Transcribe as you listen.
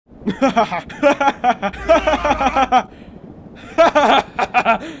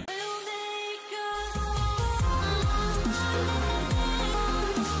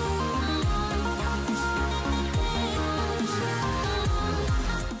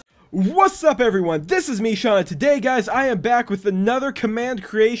What's up everyone, this is me, Sean, and today guys I am back with another command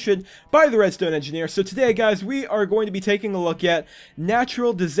creation by the Redstone Engineer. So today guys we are going to be taking a look at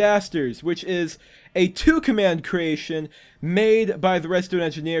natural disasters, which is a 2-command creation made by the Redstone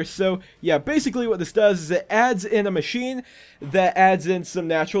Engineer. So yeah, basically what this does is it adds in a machine that adds in some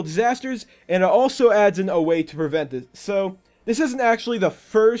natural disasters, and it also adds in a way to prevent it. So this isn't actually the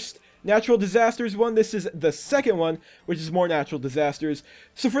first natural disasters one, this is the second one, which is more natural disasters.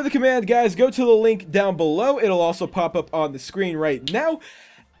 So for the command guys, go to the link down below, it'll also pop up on the screen right now.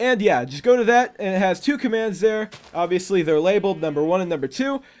 And yeah, just go to that, and it has 2 commands there. Obviously they're labeled number 1 and number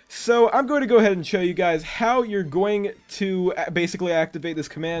 2. So I'm going to go ahead and show you guys how you're going to basically activate this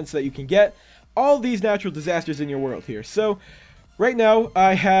command so that you can get all these natural disasters in your world here. So right now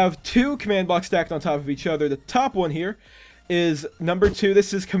I have 2 command blocks stacked on top of each other. The top one here is number 2.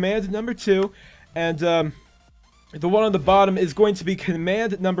 This is command number 2, and the one on the bottom is going to be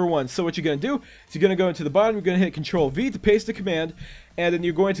command number 1. So what you're going to do is you're going to go into the bottom, you're going to hit Control V to paste the command, and then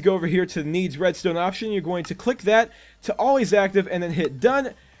you're going to go over here to the Needs Redstone option. You're going to click that to always active, and then hit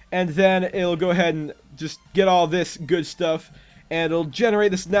Done, and then it'll go ahead and just get all this good stuff, and it'll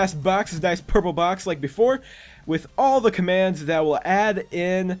generate this nice box, this nice purple box like before, with all the commands that will add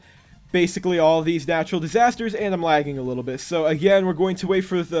in basically all these natural disasters. And I'm lagging a little bit, so again we're going to wait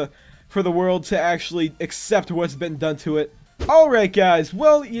for the world to actually accept what's been done to it. Alright guys,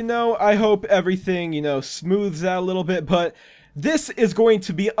 well, you know, I hope everything, you know, smooths out a little bit, but this is going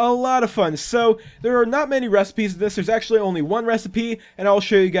to be a lot of fun. So there are not many recipes in this, there's actually only 1 recipe, and I'll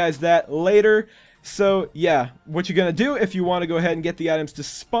show you guys that later. So yeah, what you're gonna do if you want to go ahead and get the items to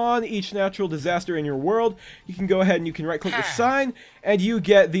spawn each natural disaster in your world, you can go ahead and you can right click the sign, and you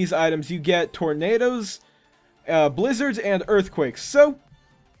get these items. You get tornadoes, blizzards, and earthquakes. So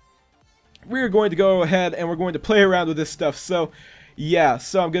we're going to go ahead and we're going to play around with this stuff. So yeah,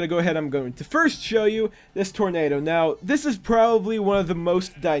 so I'm gonna go ahead, I'm going to first show you this tornado. Now this is probably one of the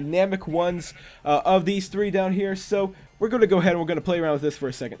most dynamic ones of these 3 down here, so we're gonna go ahead and we're gonna play around with this for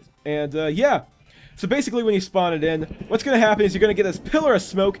a second. And yeah, so basically when you spawn it in, what's going to happen is you're going to get this pillar of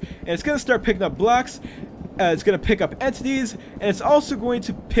smoke, and it's going to start picking up blocks, it's going to pick up entities, and it's also going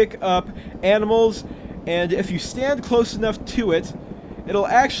to pick up animals, and if you stand close enough to it, it'll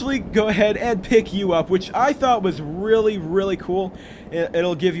actually go ahead and pick you up, which I thought was really, really cool.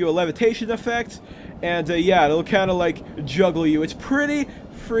 It'll give you a levitation effect, and yeah, it'll kind of like juggle you. It's pretty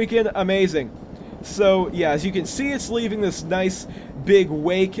freaking amazing. So yeah, as you can see, it's leaving this nice big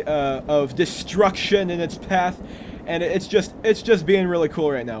wake of destruction in its path, and it's just being really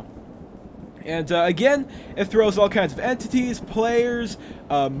cool right now. And again, it throws all kinds of entities, players,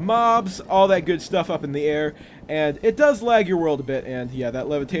 mobs, all that good stuff up in the air, and it does lag your world a bit. And yeah, that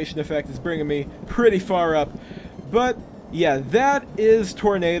levitation effect is bringing me pretty far up. But yeah, that is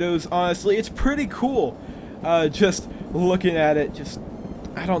tornadoes. Honestly, it's pretty cool. Just looking at it, just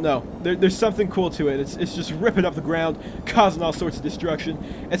I don't know. There's something cool to it. It's just ripping up the ground, causing all sorts of destruction.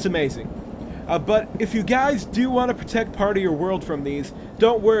 It's amazing. But if you guys do want to protect part of your world from these,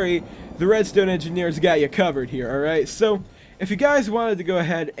 don't worry. The Redstone Engineer's got you covered here, alright? So, if you guys wanted to go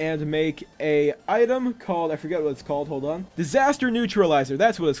ahead and make a item called, I forget what it's called, hold on. Disaster Neutralizer,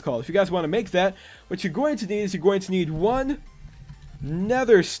 that's what it's called. If you guys want to make that, what you're going to need is you're going to need 1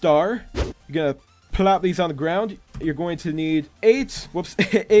 nether star. You're going to plop these on the ground. You're going to need 8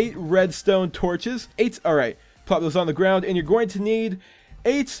 redstone torches. 8, alright. Plop those on the ground, and you're going to need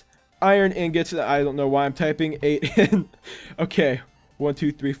 8 iron ingots. I don't know why I'm typing 8 in. Okay. 1,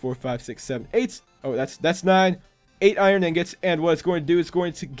 2, 3, 4, 5, 6, 7, 8. Oh, that's 9. 8 iron ingots, and what it's going to do is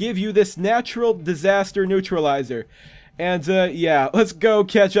going to give you this natural disaster neutralizer. And yeah, let's go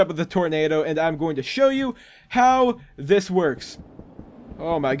catch up with the tornado, and I'm going to show you how this works.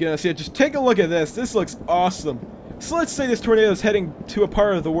 Oh my goodness, yeah, just take a look at this. This looks awesome. So let's say this tornado is heading to a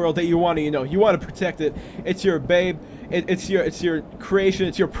part of the world that you want to, you want to protect it. It's your babe. It's your creation.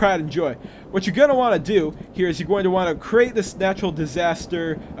 It's your pride and joy. What you're going to want to do here is you're going to want to create this natural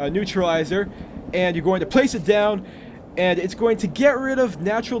disaster neutralizer, and you're going to place it down, and it's going to get rid of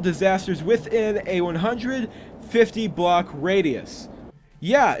natural disasters within a 150 block radius.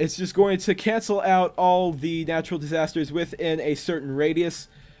 Yeah, it's just going to cancel out all the natural disasters within a certain radius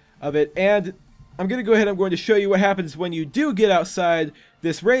of it. And I'm going to go ahead and I'm going to show you what happens when you do get outside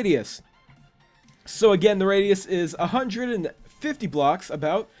this radius. So again, the radius is 150 blocks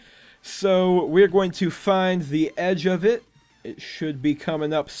about. So we're going to find the edge of it. It should be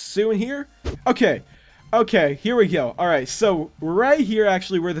coming up soon here. Okay. Okay, here we go. Alright, so right here,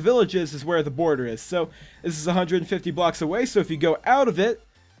 actually, where the village is where the border is. So this is 150 blocks away, so if you go out of it,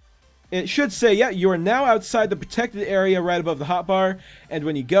 it should say, yeah, you are now outside the protected area right above the hotbar. And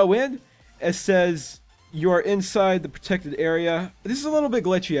when you go in, it says you are inside the protected area. This is a little bit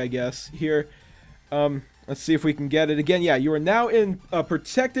glitchy, I guess, here. Let's see if we can get it again. Yeah, you are now in a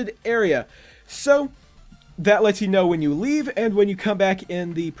protected area. So that lets you know when you leave and when you come back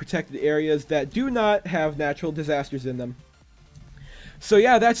in the protected areas that do not have natural disasters in them. So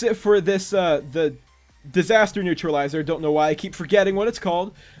yeah, that's it for this, the disaster neutralizer. Don't know why I keep forgetting what it's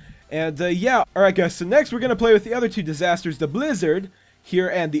called. And yeah, alright guys, so next we're going to play with the other two disasters, the blizzard here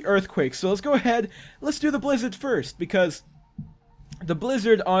and the earthquake. So let's go ahead, let's do the blizzard first, because the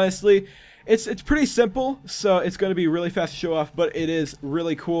blizzard, honestly, it's pretty simple, so it's going to be really fast to show off, but it is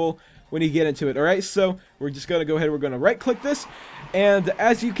really cool when you get into it. Alright, so we're just going to go ahead, we're going to right click this, and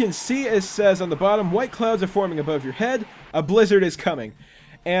as you can see, it says on the bottom, white clouds are forming above your head, a blizzard is coming,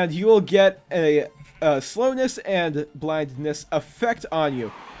 and you will get a slowness and blindness effect on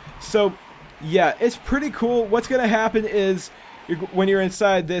you. So yeah, it's pretty cool. What's going to happen is when you're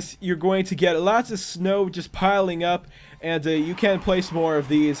inside this, you're going to get lots of snow just piling up, and you can place more of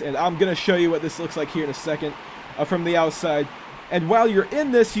these, and I'm going to show you what this looks like here in a second from the outside. And while you're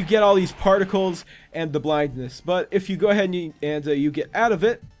in this, you get all these particles and the blindness. But if you go ahead and you get out of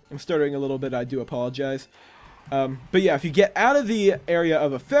it, I'm stuttering a little bit, I do apologize. But yeah, if you get out of the area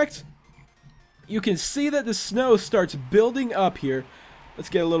of effect, you can see that the snow starts building up here. Let's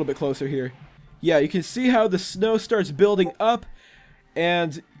get a little bit closer here. Yeah, you can see how the snow starts building up,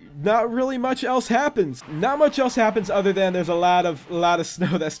 and not really much else happens. Not much else happens other than there's a lot of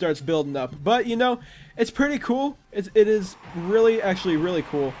snow that starts building up. But you know, it's pretty cool. It is really, actually really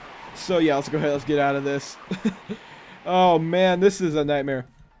cool. So yeah, let's go ahead, let's get out of this. Oh man, this is a nightmare.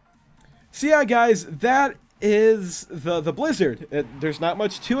 So yeah guys, that is the blizzard. There's not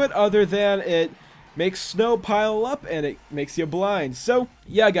much to it other than it makes snow pile up and it makes you blind. So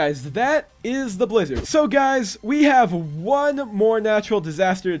yeah guys, that is the blizzard. So guys, we have one more natural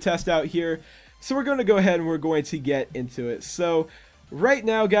disaster to test out here, so we're going to go ahead and we're going to get into it. So right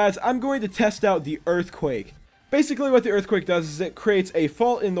now guys, I'm going to test out the earthquake. Basically what the earthquake does is it creates a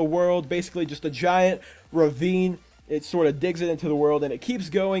fault in the world, basically just a giant ravine. It sort of digs it into the world and it keeps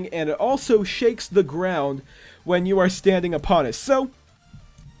going, and it also shakes the ground when you are standing upon it. So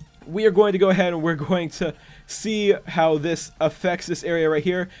we are going to go ahead and we're going to see how this affects this area right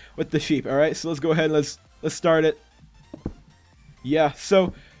here with the sheep. Alright, so let's go ahead and let's start it. Yeah,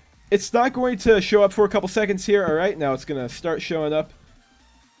 so it's not going to show up for a couple seconds here. Alright, now it's going to start showing up.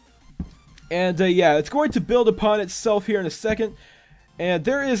 And yeah, it's going to build upon itself here in a second. And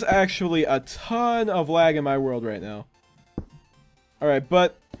there is actually a ton of lag in my world right now. Alright,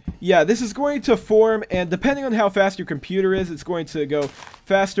 but yeah, this is going to form, and depending on how fast your computer is, it's going to go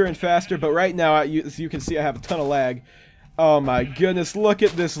faster and faster. But right now, as you can see, I have a ton of lag. Oh my goodness, look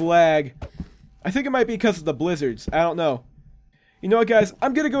at this lag. I think it might be because of the blizzards. I don't know. You know what, guys?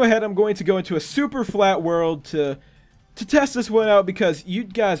 I'm going to go ahead. I'm going to go into a super flat world to test this one out, because you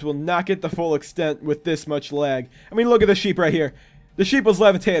guys will not get the full extent with this much lag. I mean, look at the sheep right here. The sheep was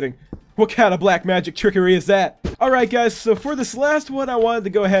levitating. What kind of black magic trickery is that? Alright guys, so for this last one, I wanted to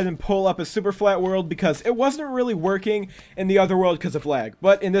go ahead and pull up a super flat world because it wasn't really working in the other world because of lag.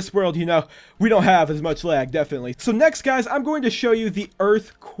 But in this world, you know, we don't have as much lag, definitely. So next guys, I'm going to show you the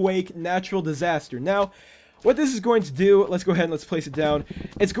earthquake natural disaster. Now, what this is going to do, let's go ahead and let's place it down.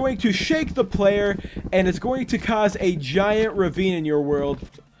 It's going to shake the player, and it's going to cause a giant ravine in your world.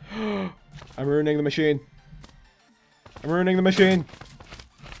 I'm ruining the machine. I'm ruining the machine.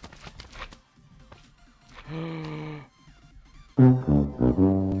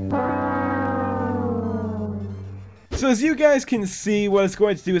 So as you guys can see, what it's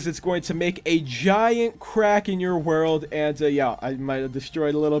going to do is it's going to make a giant crack in your world, and yeah, I might have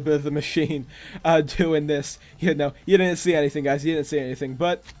destroyed a little bit of the machine doing this. You know, you didn't see anything, guys. You didn't see anything,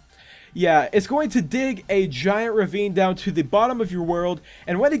 but yeah, it's going to dig a giant ravine down to the bottom of your world,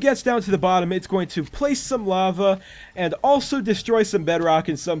 and when it gets down to the bottom, it's going to place some lava and also destroy some bedrock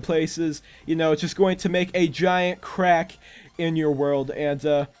in some places. You know, it's just going to make a giant crack in your world, and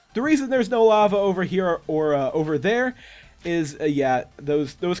the reason there's no lava over here or over there is, yeah,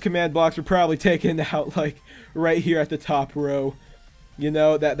 those command blocks were probably taken out, like, right here at the top row. You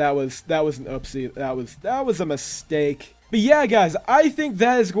know, that was an oopsie. That was a mistake. But yeah, guys, I think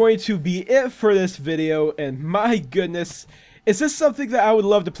that is going to be it for this video, and my goodness, is this something that I would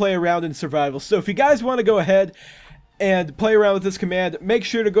love to play around in survival. So if you guys want to go ahead and play around with this command, make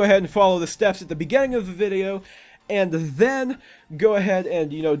sure to go ahead and follow the steps at the beginning of the video. and then go ahead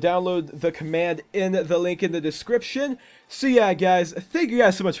and, you know, download the command in the link in the description. So yeah, guys, thank you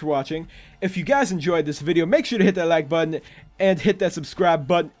guys so much for watching. If you guys enjoyed this video, make sure to hit that like button and hit that subscribe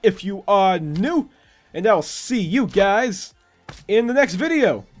button if you are new. And I'll see you guys in the next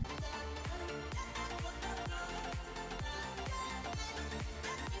video.